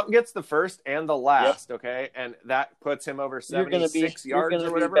 If Gronk gets the first and the last, okay, and that puts him over 76 yards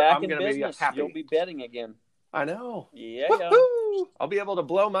or whatever, I'm going to be happy. You'll be betting again. I know. Yeah. I'll be able to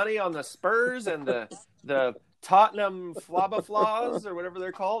blow money on the Spurs and the Tottenham Flabaflaws or whatever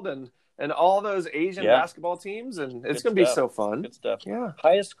they're called, and all those Asian basketball teams, and it's going to be so fun. Good stuff. Yeah.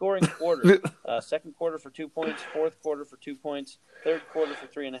 Highest scoring quarter. Second quarter for 2 points, fourth quarter for 2 points, third quarter for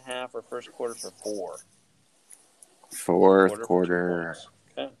 3.5, or first quarter for 4. Fourth quarter.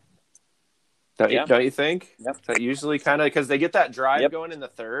 Okay. Don't you think? Yep. That usually kind of, because they get that drive going in the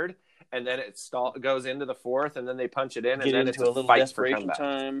third, and then it goes into the fourth, and then they punch it in, and then it's a little desperation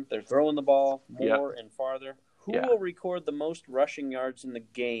time. They're throwing the ball more and farther. Who will record the most rushing yards in the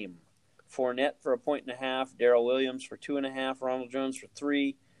game? Fournette for 1.5, Darrell Williams for 2.5, Ronald Jones for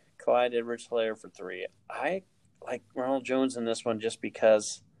 3, Clyde Edwards-Helaire for 3. I like Ronald Jones in this one just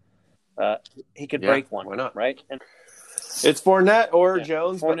because he could break one. Why not? Right? And it's Fournette or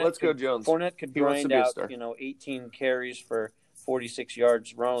Jones, but let's go Jones. Fournette could grind out, 18 carries for 46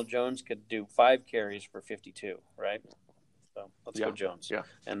 yards. Ronald Jones could do 5 carries for 52, right? So let's go Jones. Yeah.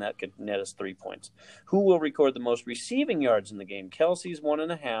 And that could net us 3 points. Who will record the most receiving yards in the game? Kelsey's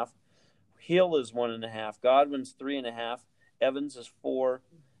 1.5. Hill is 1.5. Godwin's 3.5. Evans is 4.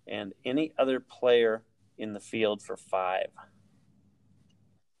 And any other player in the field for 5.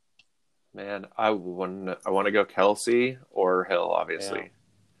 Man, I want to go Kelsey or Hill, obviously.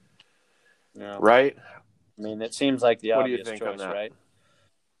 Yeah. Right? I mean, it seems like the obvious choice, right?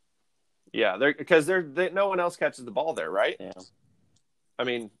 Yeah, because no one else catches the ball there, right? Yeah. I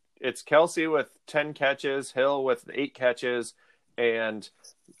mean, it's Kelsey with 10 catches, Hill with 8 catches, and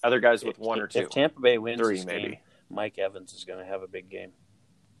other guys with 1 or 2. If Tampa Bay wins 3, this maybe. game, Mike Evans is going to have a big game.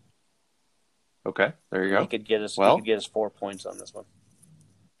 Okay, there you go. He could get us 4 points on this one.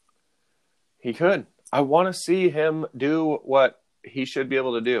 He could. I want to see him do what he should be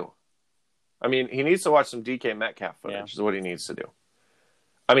able to do. I mean, he needs to watch some DK Metcalf footage is what he needs to do.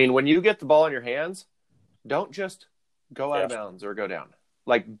 I mean, when you get the ball in your hands, don't just go out of bounds or go down.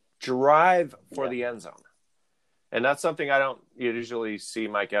 Like, drive for the end zone. And that's something I don't usually see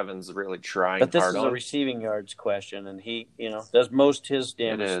Mike Evans really trying hard on. But this is a receiving yards question, and he, does most his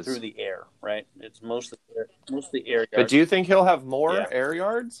damage through the air, right? It's mostly air yards. But do you think he'll have more air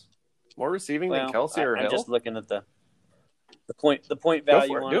yards? More receiving than Kelsey or Hill? I'm just looking at the point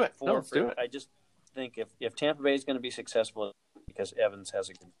value on it. Let's do it. I just think if Tampa Bay is going to be successful, because Evans has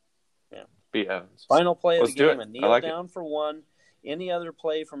a good beat Evans. Final play of the game, a kneel down for 1, any other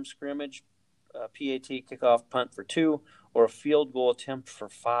play from scrimmage, PAT, kickoff, punt for 2, or a field goal attempt for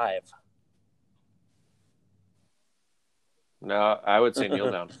 5. No, I would say kneel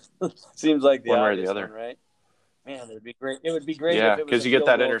down. Seems like the one obvious way or the other, one, right? Man, it would be great. It would be great. Yeah, because you get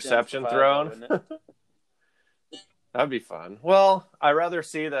that interception thrown. That'd be fun. Well, I'd rather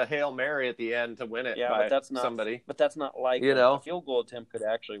see the Hail Mary at the end to win it by somebody. But that's not likely. A field goal attempt could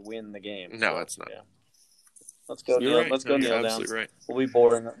actually win the game. No, it's not. Yeah. Let's go kneel. Let's go kneel down. Right. We'll be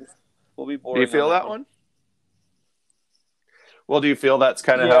boring. Do you feel that one? Well, do you feel that's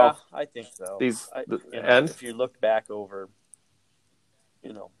kind of how? I think so. End? If you look back over,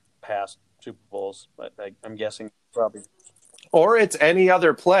 past Super Bowls, but I'm guessing probably. Or it's any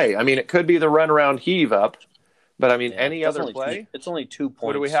other play. I mean, it could be the run around heave up, but I mean, any other play. It's only 2 points.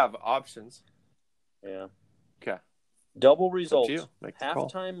 What do we have? Options. Yeah. Okay. Double result.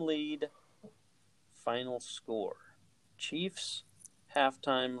 Halftime lead. Final score. Chiefs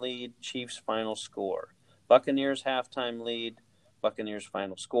halftime lead. Chiefs final score. Buccaneers halftime lead. Buccaneers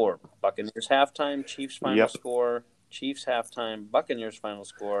final score. Buccaneers halftime. Chiefs final score. Chiefs halftime. Buccaneers final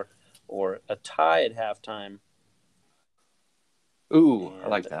score. Or a tie at halftime. Ooh, I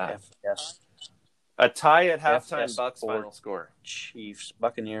like that. A tie at halftime, Bucs final score. Chiefs,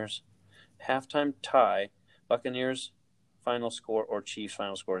 Buccaneers, halftime tie, Buccaneers final score, or Chiefs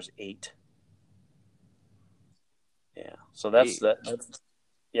final score is 8. Yeah, so that's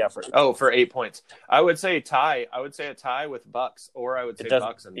for 8 points. I would say tie. I would say a tie with Bucs, or I would say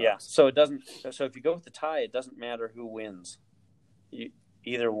Bucs and Bucs. Yeah, so it doesn't. So if you go with the tie, it doesn't matter who wins.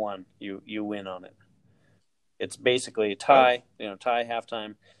 Either one, you win on it. It's basically a tie, tie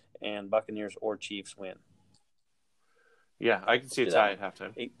halftime, and Buccaneers or Chiefs win. Yeah, I can see a tie at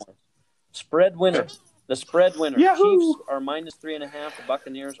halftime. 8 points. Spread winner. Okay. The spread winner. Yahoo! Chiefs are -3.5. The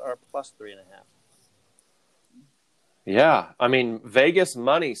Buccaneers are +3.5. Yeah, I mean, Vegas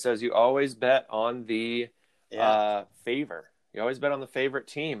money says you always bet on the favor. You always bet on the favorite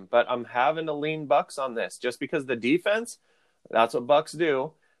team. But I'm having to lean Bucs on this just because the defense. That's what Bucs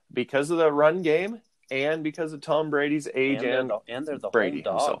do. Because of the run game. And because of Tom Brady's age and they're the Brady home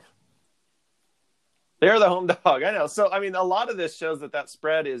dog. Himself. They're the home dog. I know. So, I mean, a lot of this shows that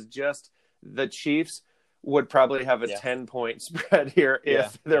spread is just the Chiefs would probably have a 10-point spread here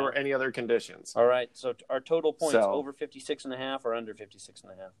if there were any other conditions. All right. So our total points over 56.5 or under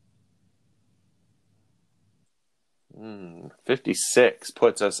 56.5? 56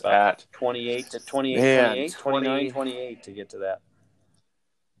 puts us at 28 to 28, 29-28 to get to that.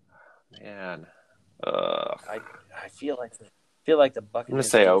 Man. I feel like the Buccaneers I'm gonna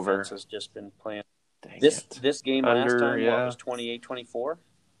say over. Has just been playing. Dang this game under, last time was 28-24.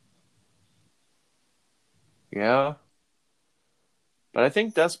 Yeah, but I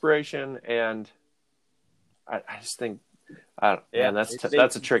think desperation and I just think man,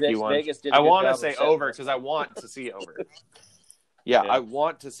 that's a tricky one. I want to say over because I want to see over. Yeah, I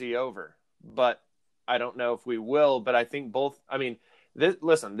want to see over, but I don't know if we will. But I think both. I mean.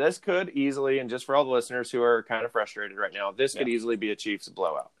 This could easily, and just for all the listeners who are kind of frustrated right now, this could easily be a Chiefs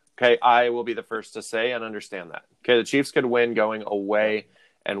blowout. Okay, I will be the first to say and understand that. Okay, the Chiefs could win going away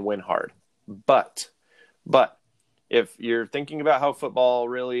and win hard. But if you're thinking about how football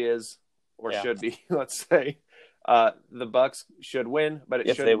really is or should be, let's say, The Bucks should win, but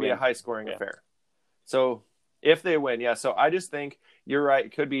it shouldn't be a high-scoring affair. So if they win, yeah. So I just think you're right.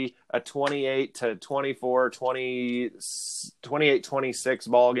 It could be a 28-24, 28-26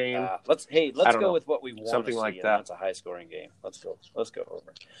 ball game. Let's go with what we want. Something like that. That's a high-scoring game. Let's go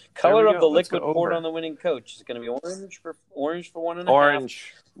over. Color of the liquid poured on the winning coach is going to be orange for 1.5.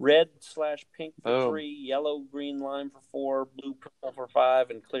 Orange. Red/pink for 3. Yellow, green, lime for 4. Blue, purple for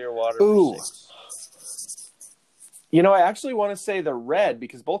 5, and clear water for 6. I actually want to say the red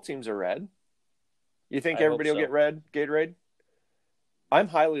because both teams are red. You think everybody will get red Gatorade? I'm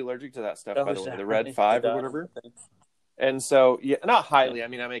highly allergic to that stuff, by the way. The red 5 or whatever. And so, not highly. I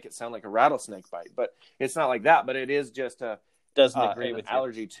mean, I make it sound like a rattlesnake bite, but it's not like that. But it is just an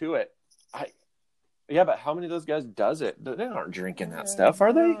allergy to it. But how many of those guys does it? They aren't drinking that stuff,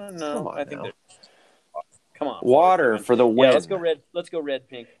 are they? No, I think they're. Come on, water for the win. Yeah, let's go red. Let's go red,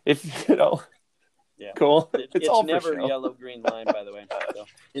 pink. If Yeah. Cool. It's all never yellow, green, lime, by the way. So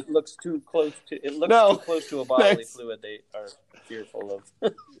it looks too close to too close to a bodily fluid they are fearful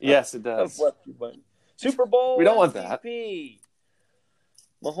of. Yes, it does. Super Bowl. We don't want MVP.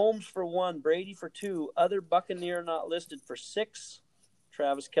 Mahomes for 1, Brady for 2, other Buccaneer not listed for 6,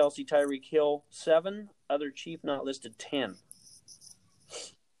 Travis Kelce, Tyreek Hill 7, other Chief not listed 10.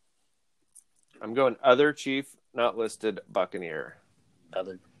 I'm going other Chief not listed Buccaneer.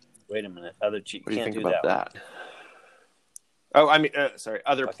 Wait a minute. Other Chief. What do you think about that? Oh, I mean, sorry.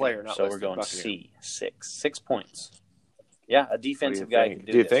 Other player, not so listed. So we're going Buccaneer. C. 6 points. Yeah, a defensive guy can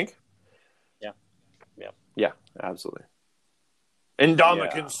do you think? Yeah. Yeah, absolutely.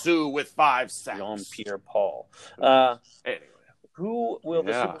 Ndamukong Suh with 5 sacks. Jean-Pierre Paul. Anyway. Who will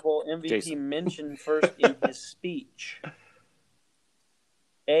the Super Bowl MVP mention first in his speech?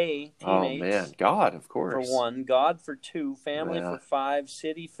 A, teammates. Oh, man. God, of course. For 1, God for 2, family for 5,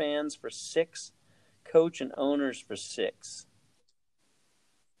 city fans for 6, coach and owners for 6.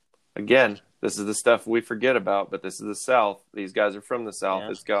 Again, this is the stuff we forget about, but this is the South. These guys are from the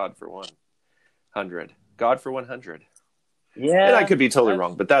South. It's God for 100. God for 100. Yeah. And I could be totally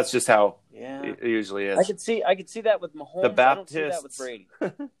wrong, but that's just how it usually is. I could see that with Mahomes. The Baptists. I don't see that with Brady.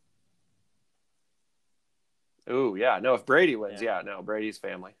 Ooh, yeah. No, if Brady wins, Brady's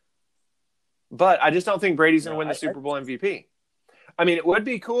family. But I just don't think Brady's going to win the Super Bowl MVP. I mean, it would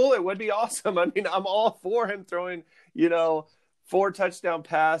be cool. It would be awesome. I mean, I'm all for him throwing, 4 touchdown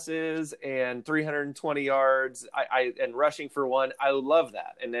passes and 320 yards and rushing for 1. I would love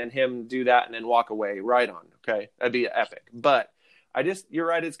that. And then him do that and then walk away right on. Okay. That'd be epic. But you're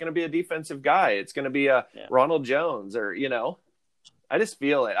right. It's going to be a defensive guy. It's going to be a Ronald Jones or, I just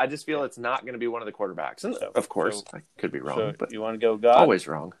feel it. I just feel it's not going to be one of the quarterbacks. And of course, I could be wrong. But you want to go God? Always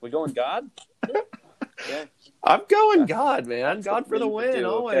wrong. We going God? Yeah. I'm going God, man. God for the win,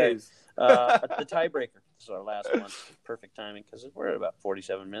 always. The tiebreaker. This is our last one. Perfect timing because we're at about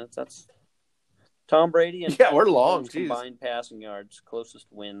 47 minutes. That's Tom Brady and we're long. Combined passing yards. Closest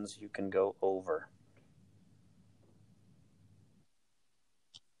wins you can go over.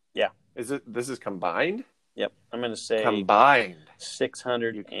 Yeah. This is combined? Yep. I'm going to say combined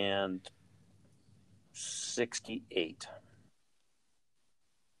 668.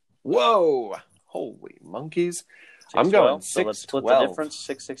 Whoa. Holy monkeys. I'm going 612. So let's split the difference.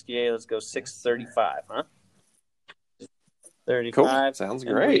 668. Let's go 635, huh? 35. Cool. Sounds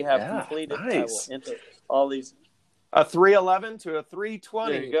great. We have completed. Nice. I will enter all these. A 311 to a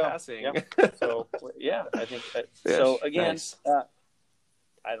 320 there you go. Passing. Yep. So, I think that. So, again, nice.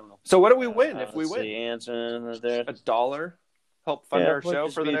 I don't know. So what do we win if we win? Answer there. $1? Help fund our show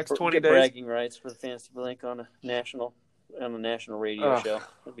for the next 20 days? Bragging rights for the Fantasy Blink on a national radio show.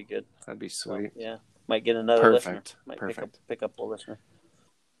 That'd be good. That'd be sweet. So, might get another listener. Might pick up a listener.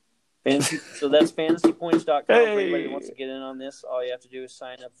 So that's fantasypoints.com. For anybody who wants to get in on this, all you have to do is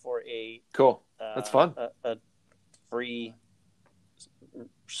sign up for a cool. That's fun. A free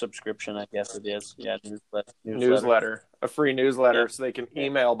subscription, I guess it is. Yeah, newsletter. A free newsletter so they can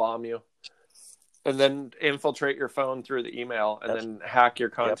email bomb you. And then infiltrate your phone through the email and then hack your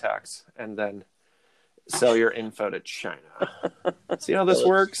contacts and then sell your info to China. See how this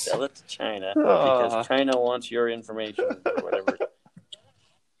works? Sell it to China because China wants your information or whatever.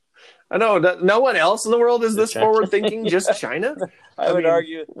 I know no one else in the world is this forward thinking. Just China. I would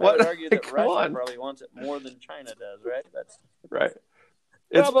argue that Russia probably wants it more than China does. Right? That's right.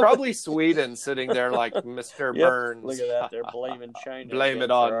 It's probably Sweden sitting there like Mr. Burns. Look at that. They're blaming China. Blame it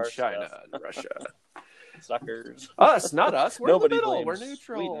on China and Russia. Suckers. Us, not us. We're Nobody in the middle. blames We're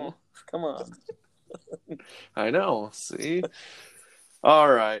neutral. Sweden. Come on. I know. See?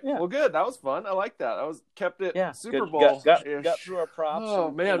 All right. Yeah. Well, good. That was fun. I like that. I was kept it Super Bowl. Got through our props. Oh,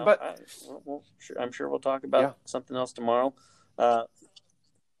 and, man. I'm sure we'll talk about something else tomorrow. But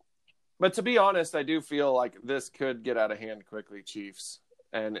to be honest, I do feel like this could get out of hand quickly, Chiefs.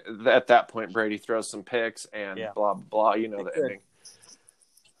 And at that point, Brady throws some picks and blah, blah, the ending.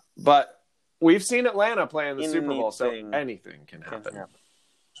 But we've seen Atlanta playing the Super Bowl, so anything can happen.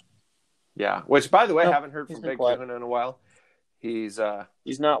 Yeah, which, by the way, I haven't heard from Big Kahuna in a while. He's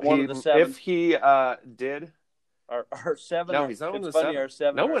not one of the 7. If he did... Our 7. No, he's not one of the 7. Our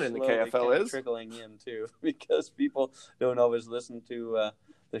 7. No one in the KFL is trickling in too, because people don't always listen to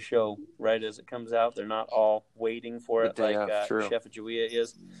the show right as it comes out. They're not all waiting for it like Chef Jawea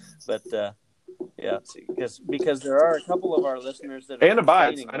is, but because there are a couple of our listeners that are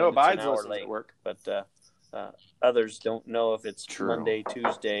Abides. I know Abides listens at work, but others don't know if it's Monday,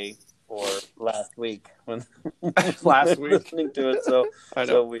 Tuesday, or last week when listening to it. So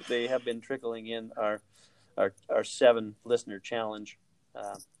they have been trickling in. Our 7 listener challenge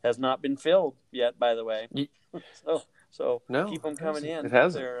has not been filled yet, by the way. So keep them coming in. It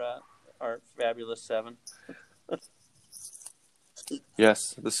hasn't. They're our fabulous 7.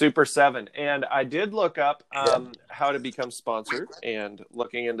 Yes, the Super 7. And I did look up how to become sponsored, and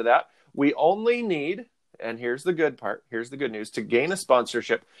looking into that, we only need, and here's the good part, here's the good news, to gain a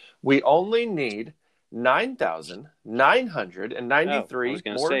sponsorship, we only need 9,993 I was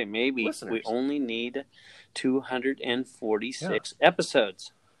going to say, maybe listeners. We only need 246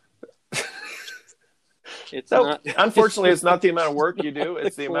 episodes. Unfortunately, it's not the amount of work you do.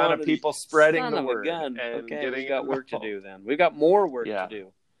 It's the amount of people spreading the word. We've got work to do then. We've got more work to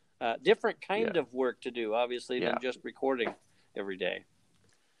do. Different kind of work to do, obviously, than just recording every day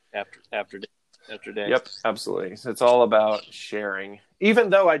after day. Yep, absolutely. It's all about sharing. Even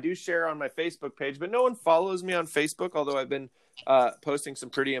though I do share on my Facebook page, but no one follows me on Facebook, although I've been posting some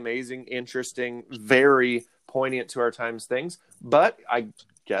pretty amazing, interesting, very poignant to our times things. But I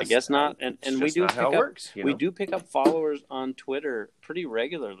guess not. And we do pick up, works, we do pick up followers on Twitter pretty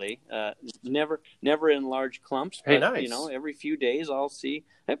regularly. Never in large clumps. But, nice. Every few days I'll see,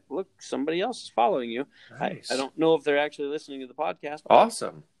 hey, look, somebody else is following you. Nice. I don't know if they're actually listening to the podcast.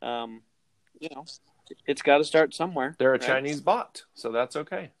 Awesome. It's got to start somewhere. They're a Chinese bot, so that's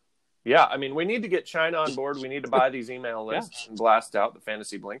okay. Yeah, I mean, we need to get China on board. We need to buy these email lists and blast out the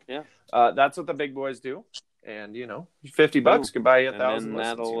Fantasy Blink. Yeah, that's what the big boys do. And $50 could buy you 1,000.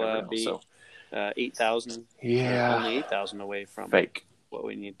 That'll be 8,000. Yeah, only 8,000 away from fake what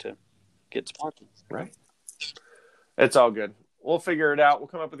we need to get sponsored. Right. It's all good. We'll figure it out. We'll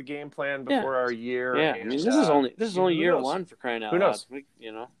come up with a game plan before our year. Yeah, and, this is only year 1 for crying out loud. Who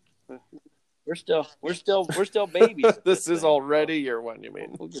knows? We're still babies. This is already year 1. You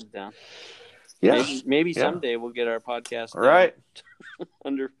mean? We'll get it down. Yeah. Maybe someday we'll get our podcast right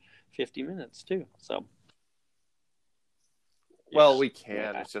under 50 minutes too. So. Well, we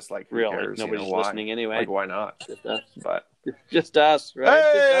can. It's just like, who cares? Nobody's listening anyway. Like, why not? Just us. But just us, right?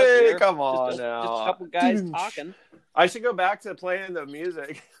 Hey, just us come on now. Just a couple guys talking. I should go back to playing the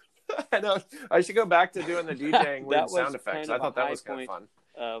music. I know. I should go back to doing the DJing with sound effects. I thought that was kind of fun.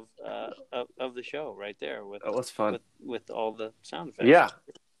 Of the show right there with that was fun with all the sound effects.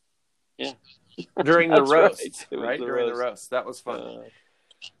 Yeah. During the roast, right? During the roast, that was fun.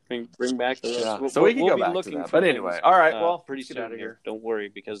 Bring back the roast. Yeah. So we can go back to that. But anyway, all right. Well, pretty soon here. Don't worry,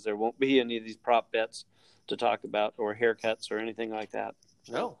 because there won't be any of these prop bets to talk about, or haircuts, or anything like that.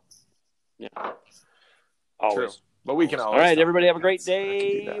 No. Yeah. Always. True. But we can always. All right, everybody, have a great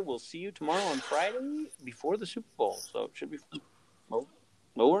day. We'll see you tomorrow on Friday before the Super Bowl. So it should be fun.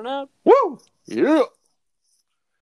 Over and out. Woo! Yeah.